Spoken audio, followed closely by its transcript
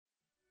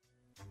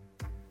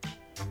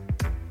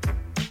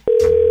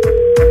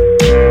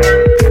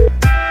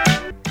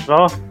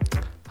Hello?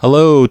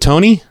 Hello,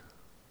 Tony?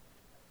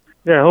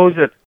 Yeah, who is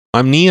it?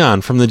 I'm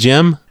Neon from the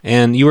gym,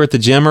 and you were at the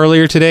gym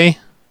earlier today?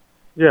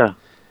 Yeah.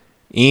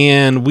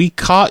 And we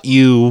caught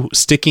you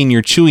sticking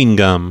your chewing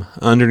gum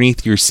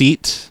underneath your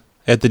seat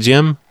at the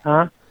gym.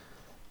 Huh?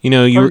 You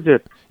know, What is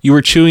it? you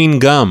were chewing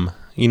gum.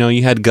 You know,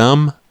 you had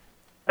gum.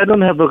 I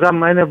don't have the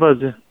gum. I never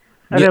do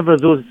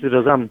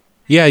the gum.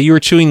 Yeah, you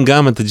were chewing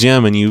gum at the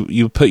gym, and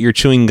you put your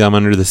chewing gum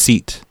under the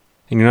seat.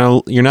 And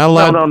you're not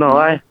allowed.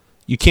 No.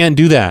 You can't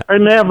do that. I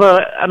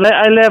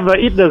never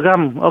eat the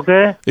gum.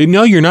 Okay.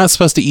 No, you're not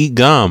supposed to eat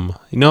gum.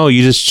 No,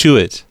 you just chew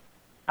it.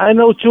 I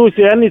don't choose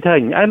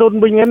anything. I don't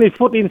bring any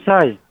food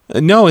inside.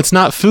 No, it's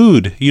not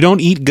food. You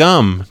don't eat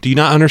gum. Do you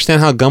not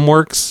understand how gum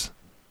works?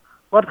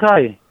 What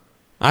kind?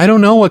 I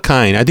don't know what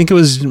kind. I think it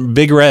was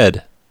Big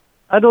Red.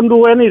 I don't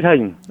do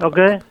anything.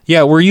 Okay.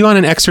 Yeah, were you on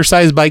an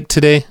exercise bike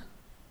today?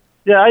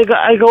 Yeah,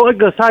 I go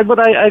exercise,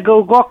 but I go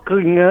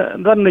walking,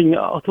 running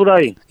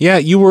today. Yeah,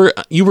 you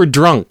were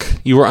drunk.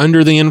 You were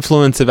under the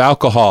influence of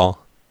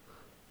alcohol.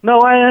 No,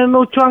 I have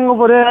no drunk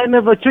over there. I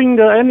never drink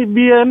any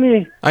beer,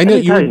 any. I know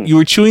anything. you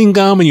were chewing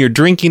gum and you're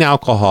drinking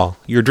alcohol.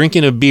 You're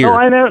drinking a beer.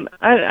 No,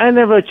 I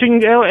never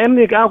drink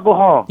any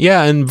alcohol.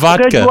 Yeah, and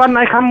vodka. Okay, Juan,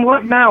 I come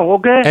right now.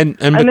 Okay. And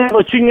I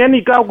never drink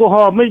any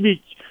alcohol.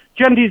 Maybe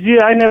 20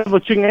 years I never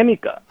drink any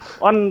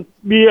one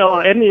beer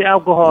or any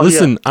alcohol.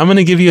 Listen, here. I'm going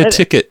to give you a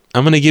ticket.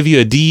 I'm going to give you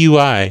a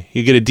DUI.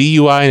 You get a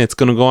DUI and it's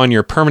going to go on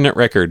your permanent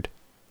record.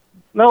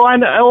 No,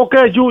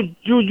 okay. You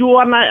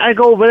want I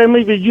go over there.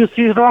 Maybe you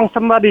see wrong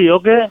somebody.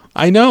 Okay.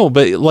 I know,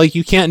 but like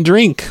you can't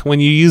drink when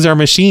you use our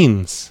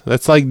machines.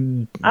 That's like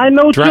I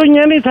don't drink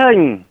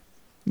anything.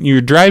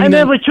 You're driving. I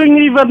never drink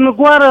even the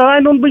water.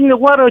 I don't bring the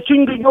water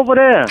drinking over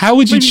there. How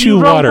would you maybe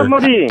chew water?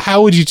 Somebody.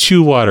 How would you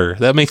chew water?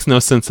 That makes no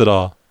sense at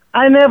all.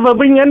 I never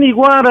bring any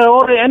water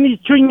or any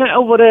drink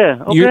over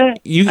there. Okay.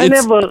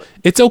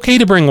 It's okay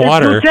to bring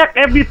water. You check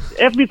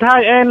every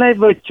time. I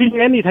never drink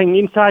anything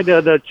inside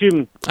the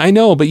gym. I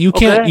know, but you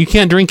can't. Okay? You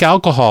can't drink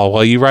alcohol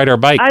while you ride our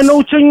bikes. I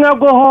no drink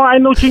alcohol. I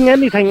no drink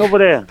anything over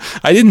there.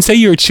 I didn't say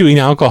you were chewing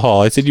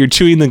alcohol. I said you're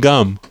chewing the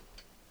gum.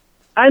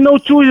 I no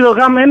chew the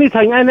gum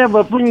anything. I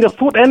never bring the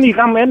food any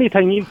gum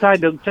anything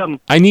inside the gym.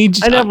 I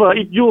never.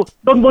 If you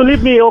don't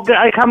believe me, okay,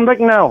 I come back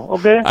now.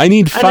 Okay. I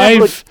need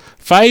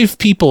five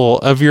people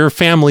of your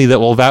family that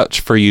will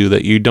vouch for you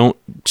that you don't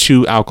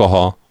chew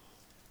alcohol.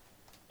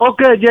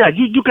 Okay, yeah,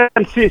 you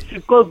can see.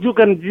 You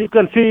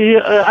can see.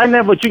 I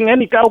never drink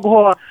any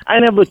alcohol. I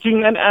never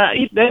drink and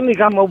eat any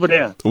gum over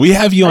there. We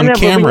have you on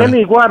camera. I never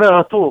bring any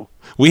water too.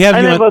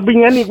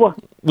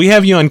 We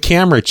have you on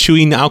camera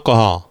chewing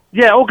alcohol.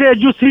 Yeah, okay,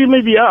 you see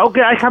maybe,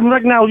 okay, I come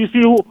right now, you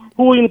see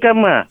who in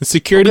camera. The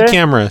security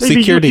camera, maybe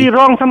security. You see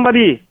wrong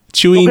somebody.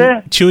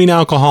 Chewing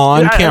alcohol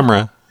on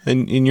camera,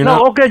 and you're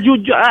not. Okay,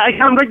 I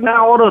come right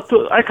now,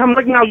 I come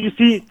right now, you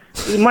see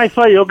my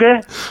face,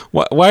 okay?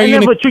 Why are you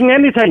never drink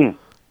anything.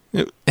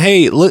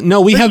 Hey,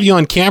 no, we have you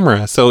on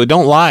camera, so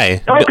don't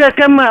lie. Okay,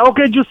 camera,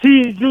 okay, you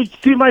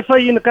see my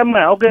face in the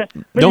camera, okay?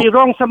 Maybe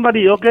wrong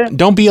somebody, okay?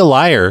 Don't be a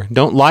liar.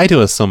 Don't lie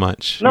to us so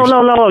much. No,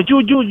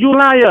 you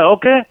liar,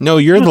 okay? No,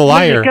 you're the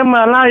liar.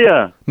 Camera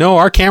liar. No,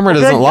 our camera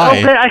doesn't lie.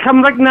 Okay, I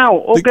come right now.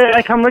 Okay,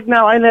 I come right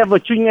now. I never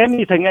drink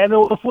anything. I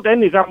don't put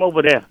any gum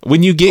over there.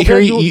 When you get here,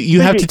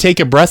 you have to take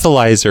a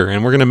breathalyzer,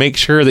 and we're going to make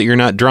sure that you're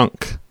not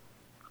drunk.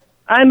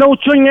 I don't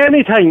drink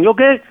anything,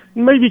 okay?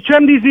 Maybe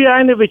 20 years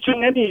I never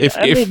drink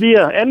any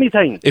beer,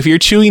 anything. If you're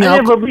chewing I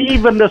never bring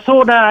even the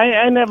soda.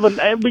 I never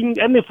bring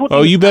any food.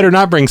 Oh, you better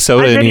not bring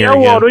soda in here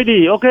again.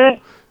 Already,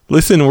 okay?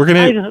 Listen, we're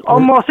gonna.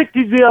 Almost 60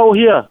 years old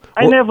here.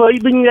 I never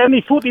bring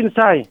any food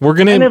inside.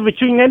 I never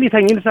drink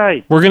anything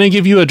inside. We're gonna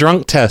give you a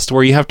drunk test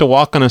where you have to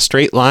walk on a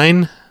straight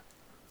line.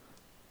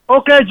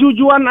 Okay,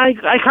 you want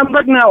I come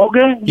back now,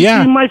 okay? You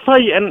see my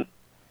face and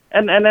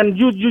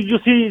you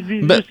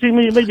see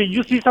me, maybe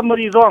you see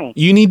somebody wrong.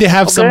 You need to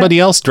have somebody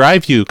else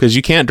drive you because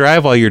you can't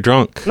drive while you're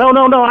drunk. No,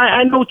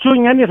 I no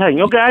drink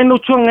anything. Okay, I no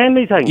drink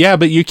anything. Yeah,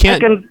 but you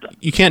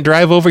can't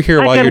drive over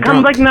here while you're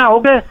drunk. I can come back now.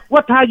 Okay,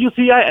 what time you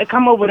see? I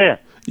come over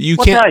there. You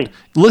can't.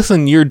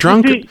 Listen, you're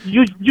drunk.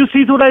 You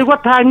see today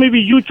what time?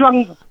 Maybe you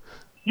drunk.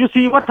 You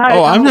see what time?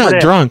 Oh, I'm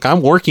not drunk.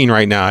 I'm working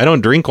right now. I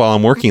don't drink while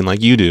I'm working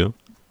like you do.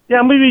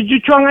 Yeah, maybe you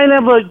drunk.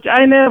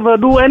 I never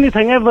do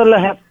anything. Ever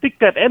have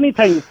ticket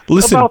anything.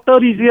 Listen, about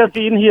 30 years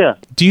in here.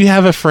 Do you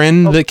have a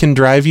friend that can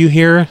drive you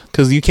here?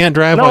 Because you can't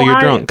drive while you're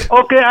drunk.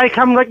 Okay, I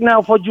come right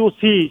now for you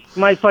see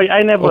my face.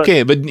 I never.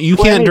 Okay, but you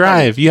can't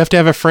drive. You have to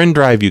have a friend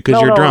drive you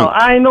because you're drunk.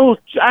 I know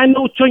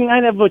drink. I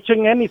never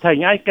drink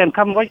anything. I can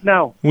come right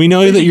now. We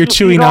know that you're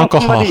chewing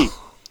alcohol.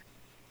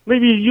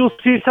 Maybe you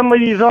see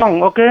somebody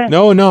wrong. Okay.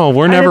 No,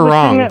 we're never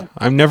wrong.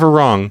 I'm never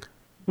wrong.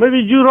 Maybe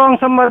you wrong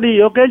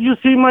somebody, okay? You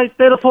see my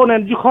telephone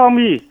and you call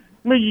me.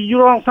 Maybe you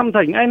wrong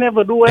something. I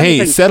never do anything.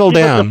 Hey, settle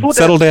down.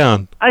 Settle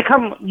down. I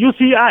come. You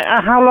see,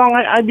 how long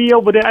I be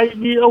over there? I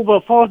be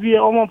over 4 years,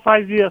 almost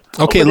 5 years.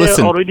 Okay,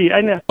 listen. Already.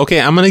 Okay,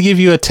 I'm going to give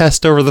you a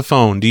test over the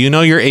phone. Do you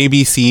know your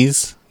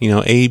ABCs? You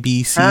know, A,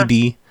 B, C,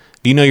 D.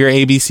 Do you know your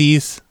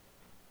ABCs?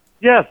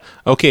 Yes.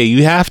 Okay,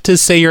 you have to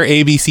say your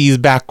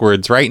ABCs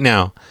backwards right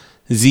now.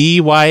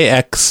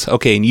 ZYX.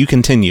 Okay, and you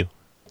continue.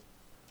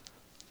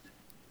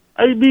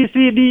 A B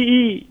C D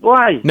E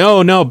Y.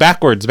 No,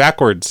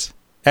 backwards.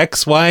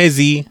 X, Y,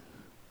 Z.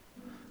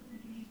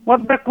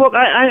 What backward?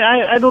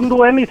 I don't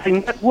do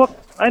anything backward.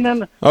 I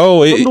don't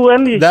do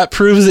any. That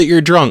proves that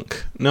you're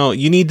drunk. No,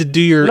 you need to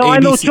do your No, ABC. I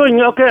know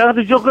chewing. Okay,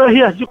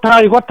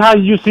 here. What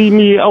time you see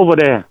me over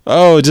there?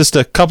 Oh, just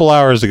a couple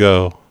hours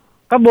ago.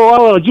 Couple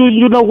hours.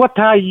 You know what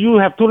time? You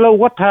have to know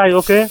what time,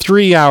 okay?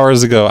 3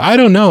 hours ago. I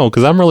don't know,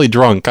 because I'm really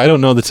drunk. I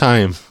don't know the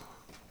time.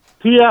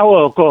 3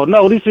 hours ago.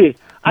 No, this is...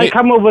 I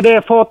come over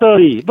there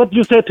 4:30, but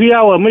you say 3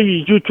 hours,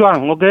 maybe you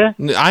drunk, okay?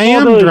 I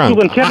am drunk.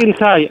 You can check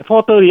inside.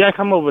 4:30, I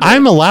come over there.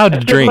 I'm allowed to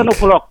drink. 7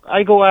 o'clock,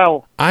 I go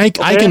out. I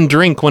can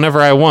drink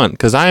whenever I want,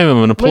 because I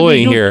am an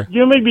employee here.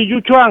 Maybe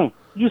you drunk.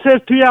 You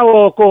said 3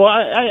 hours ago.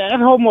 I at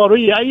home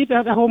already. I eat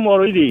at home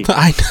already.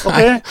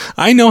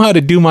 I know how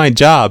to do my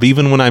job,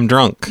 even when I'm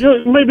drunk.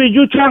 Maybe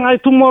you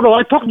drunk. Tomorrow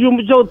I talk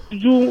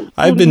you.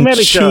 I've been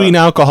chewing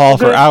alcohol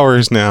for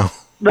hours now.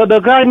 The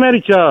guy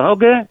manager,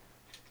 okay?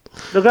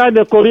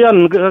 The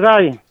Korean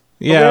guy.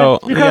 Yeah,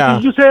 okay?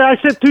 Because you say I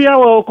said 3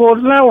 hours ago.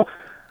 Now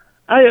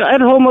I at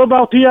home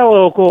about 3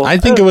 hours ago. I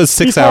think it was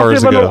 6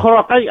 hours ago.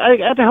 I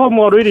at home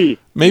already.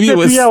 Maybe it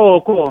was 3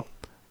 hours ago.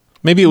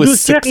 Maybe it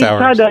was 6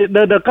 hours. You check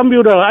inside the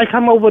computer. I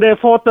come over there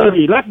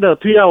 4:30, like the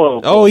 3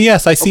 hours. Oh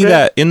yes, I see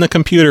that in the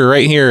computer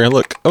right here.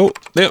 Look. Oh,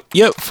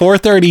 yep,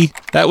 4:30.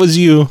 That was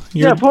you.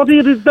 Yeah,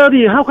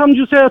 4:30. How come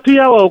you say 3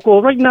 hours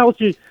ago? Right now,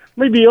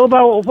 maybe over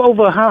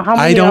how many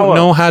I don't hours?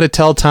 know how to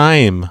tell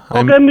time.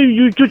 Okay, maybe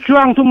you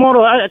drunk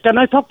tomorrow. Can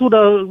I talk to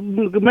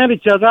the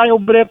manager guy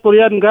over there,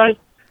 Korean guy?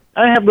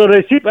 I have the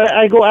receipt.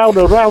 I go out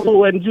the route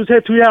and you say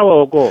 3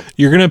 hours ago.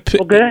 You're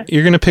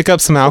gonna pick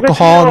up some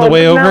alcohol on the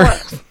way over.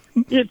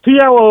 3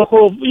 hours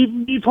ago,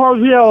 before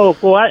 3 hours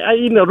ago, I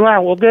in the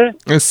round, okay?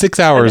 It's 6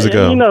 hours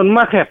ago. In the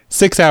market.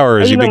 6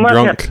 hours, you big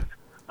drunk.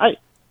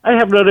 I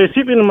have the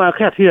receipt in the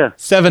market here.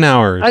 7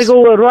 hours. I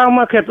go around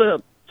market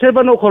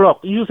 7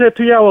 o'clock. You say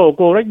 3 hours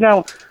ago. Right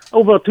now,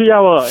 over 3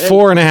 hours.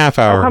 4.5 hours.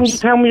 How come you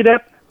tell me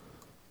that?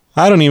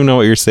 I don't even know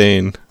what you're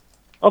saying.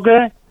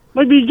 Okay.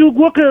 Maybe you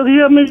work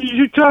here, maybe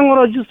you drunk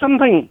or you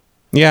something.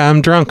 Yeah,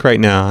 I'm drunk right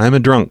now. I'm a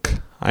drunk.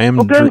 I am.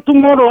 Okay,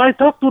 tomorrow I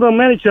talk to the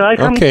manager. I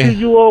come to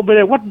you over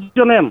there. What's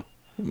your name?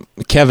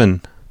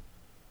 Kevin.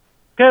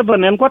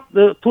 Kevin, and what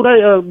today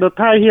the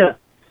time here?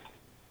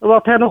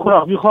 About 10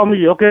 o'clock. You call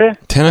me, okay?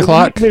 10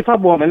 o'clock?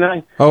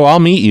 Oh, I'll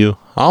meet you.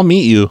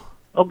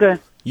 Okay.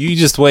 You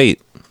just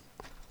wait.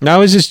 No, I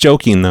was just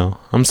joking, though.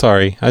 I'm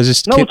sorry. I was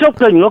just... No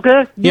joking,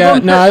 okay?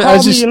 I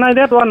was just...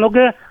 That one,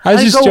 okay? I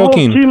was just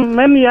joking. I go home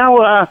many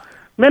hours.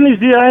 Many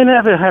years I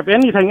never have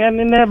anything,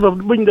 and I never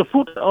bring the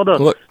food or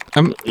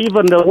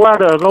even the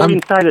water go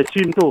inside the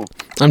gym too.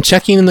 I'm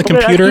checking in the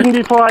computer. I think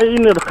before I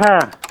in the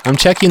car. I'm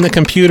checking the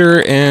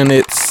computer, and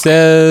it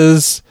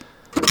says...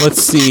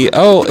 Let's see.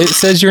 Oh, it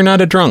says you're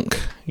not a drunk.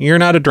 You're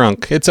not a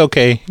drunk. It's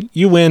okay.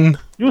 You win.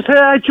 You say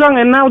I drunk,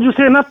 and now you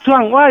say not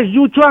drunk. Why?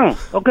 You drunk,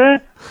 okay?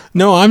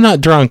 No, I'm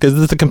not drunk.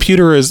 The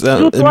computer is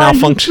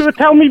malfunctioning. You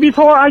tell me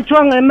before I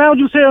drunk, and now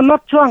you say I'm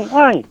not drunk.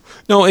 Why?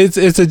 No, it's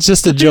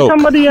just a joke.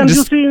 Somebody and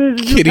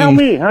you tell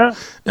me, huh?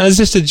 No, it's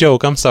just a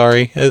joke. I'm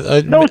sorry.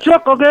 No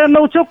joke, okay?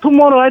 No joke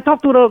tomorrow. I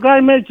talk to the guy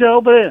manager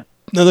over there.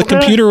 No, the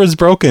computer was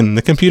broken.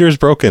 The computer is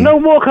broken. No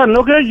broken,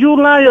 okay? You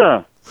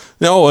liar.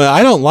 No,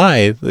 I don't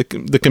lie.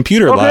 The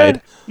computer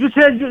lied. You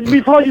said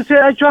before you say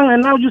I drunk,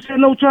 and now you say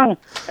no drunk,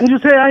 and you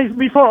say I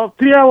before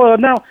 3 hours.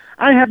 Now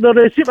I have the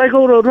receipt. I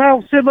go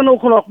around 7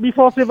 o'clock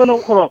before 7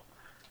 o'clock,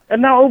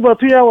 and now over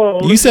 3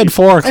 hours. You said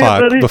 4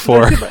 o'clock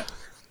before.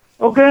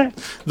 Okay.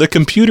 The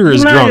computer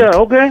is drunk.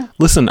 Okay.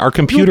 Listen, our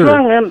computer. You're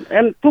drunk,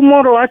 and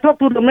tomorrow I talk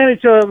to the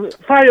manager.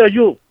 Fire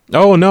you.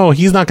 Oh no,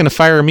 he's not going to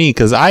fire me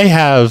because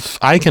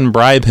I can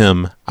bribe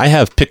him. I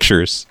have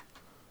pictures.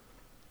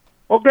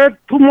 Okay,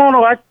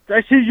 tomorrow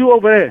I see you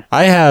over there.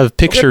 I have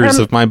pictures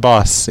of my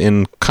boss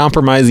in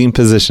compromising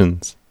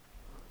positions.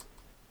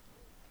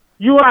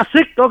 You are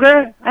sick,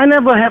 okay? I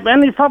never have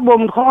any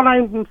problem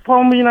calling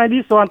for me like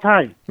this one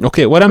time.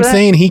 Okay, what I'm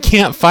saying, he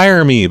can't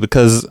fire me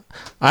because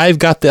I've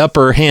got the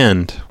upper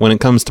hand when it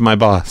comes to my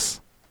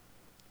boss.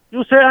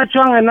 You say I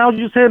drunk, and now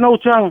you say no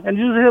drunk, and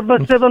you say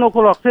about 7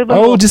 o'clock.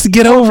 Just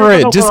get over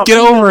it. Just get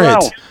over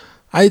it.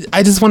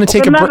 I just want to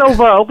take a break. Not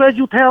over, okay?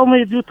 You tell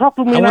me, you talk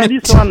to me like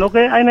this one,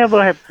 okay? I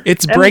never have.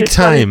 It's break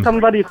time.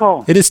 Somebody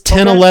call. It is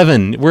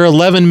 10:11. We're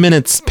 11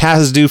 minutes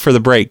past due for the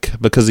break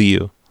because of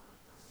you.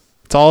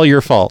 It's all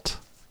your fault.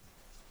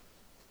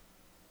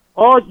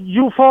 Oh,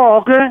 you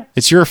fault, okay?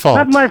 It's your fault.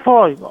 Not my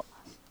fault.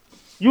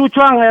 You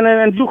drunk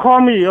and you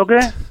call me,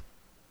 okay?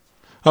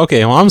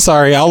 Okay, well, I'm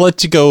sorry. I'll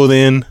let you go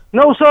then.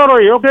 No,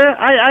 sorry, okay?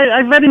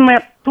 I very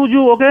mad to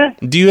you, okay?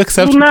 Do you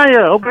accept?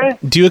 Okay?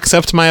 Do you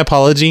accept my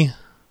apology?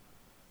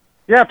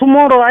 Yeah,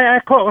 tomorrow I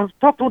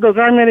talk to the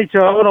guy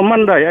manager on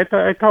Monday. I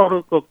talk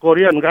to the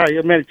Korean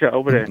guy manager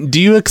over there.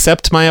 Do you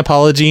accept my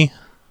apology?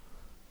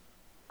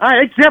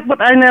 I accept,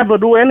 but I never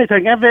do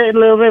anything. I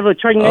never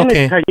change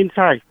anything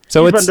inside.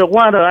 So even the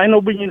water, I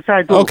know being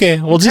inside too. Okay,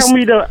 well you tell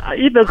me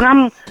eat the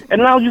gum,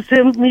 and now you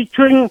say me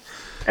drink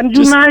And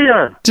you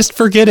liar. Just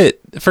forget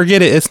it.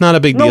 Forget it. It's not a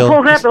big deal. No,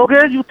 forget,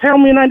 okay? You tell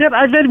me like that,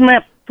 I very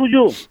mad to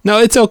you. No,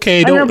 it's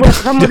okay. I never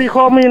somebody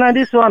call me like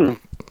this one.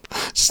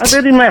 I'm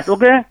very mad,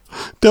 okay?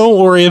 Don't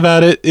worry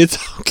about it. It's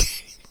okay.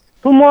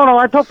 Tomorrow,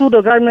 I talk to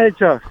the guy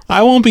manager.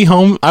 I won't be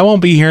home. I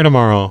won't be here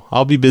tomorrow.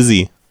 I'll be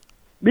busy.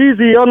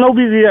 Busy or no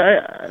busy?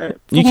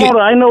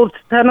 Tomorrow, I know it's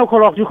 10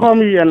 o'clock. You call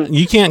me and...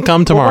 You can't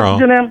come tomorrow. What's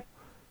your name?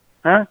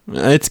 Huh?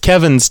 It's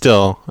Kevin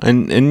still.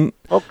 And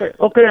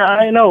Okay,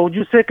 I know.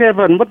 You say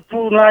Kevin, but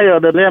you liar.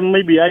 The name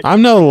maybe.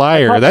 I'm no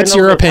liar. That's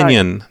your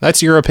opinion.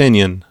 That's your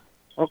opinion.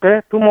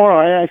 Okay,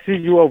 tomorrow I see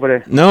you over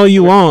there. No,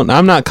 you won't.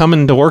 I'm not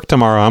coming to work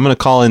tomorrow. I'm going to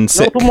call in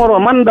sick. No, tomorrow,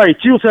 Monday,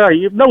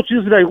 Tuesday. No,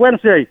 Tuesday,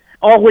 Wednesday,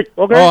 all week,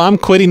 okay? Oh, I'm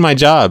quitting my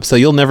job, so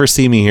you'll never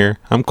see me here.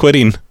 I'm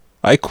quitting.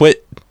 I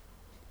quit.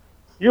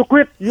 You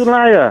quit, you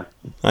liar.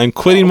 I'm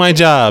quitting my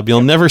job.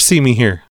 You'll never see me here.